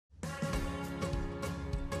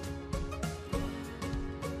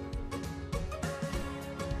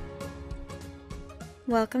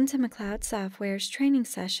Welcome to McLeod Software's training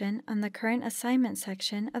session on the Current Assignment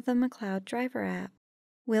section of the McLeod Driver App.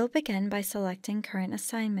 We'll begin by selecting Current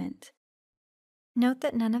Assignment. Note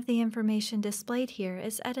that none of the information displayed here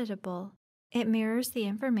is editable. It mirrors the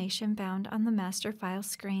information bound on the master file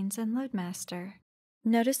screens in LoadMaster.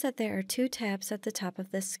 Notice that there are two tabs at the top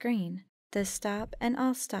of this screen, This Stop and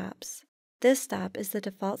All Stops. This Stop is the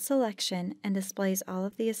default selection and displays all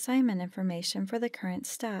of the assignment information for the current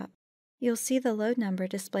stop. You'll see the load number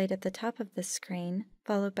displayed at the top of the screen,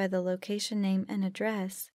 followed by the location name and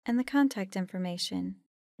address, and the contact information.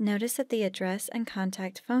 Notice that the address and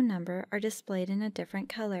contact phone number are displayed in a different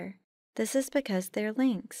color. This is because they're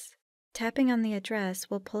links. Tapping on the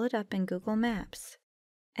address will pull it up in Google Maps,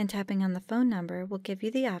 and tapping on the phone number will give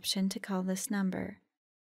you the option to call this number.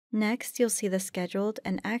 Next, you'll see the Scheduled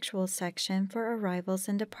and Actual section for arrivals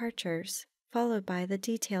and departures, followed by the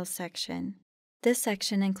Details section. This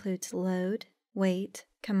section includes load, weight,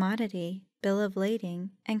 commodity, bill of lading,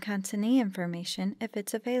 and consignee information if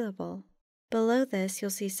it's available. Below this, you'll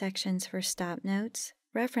see sections for stop notes,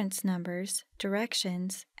 reference numbers,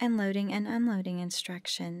 directions, and loading and unloading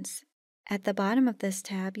instructions. At the bottom of this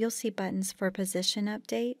tab, you'll see buttons for Position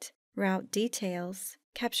Update, Route Details,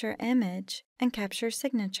 Capture Image, and Capture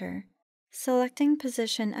Signature. Selecting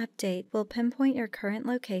Position Update will pinpoint your current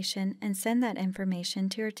location and send that information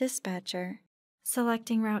to your dispatcher.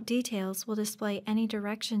 Selecting Route Details will display any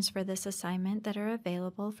directions for this assignment that are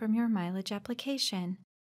available from your mileage application.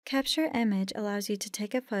 Capture Image allows you to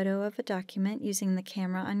take a photo of a document using the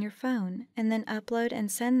camera on your phone and then upload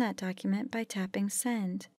and send that document by tapping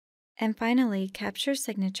Send. And finally, Capture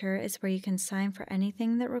Signature is where you can sign for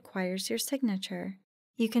anything that requires your signature.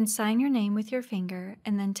 You can sign your name with your finger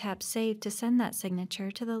and then tap Save to send that signature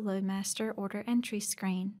to the LoadMaster order entry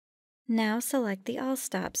screen. Now select the All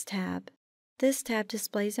Stops tab. This tab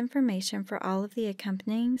displays information for all of the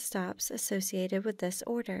accompanying stops associated with this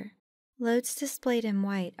order. Loads displayed in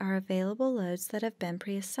white are available loads that have been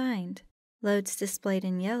pre-assigned. Loads displayed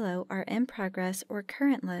in yellow are in progress or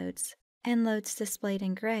current loads, and loads displayed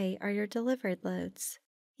in gray are your delivered loads.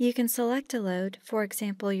 You can select a load, for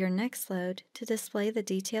example your next load, to display the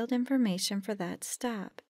detailed information for that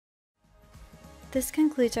stop. This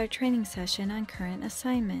concludes our training session on current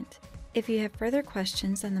assignment. If you have further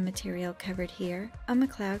questions on the material covered here, a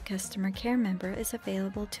McLeod customer care member is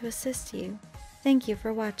available to assist you. Thank you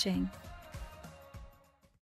for watching.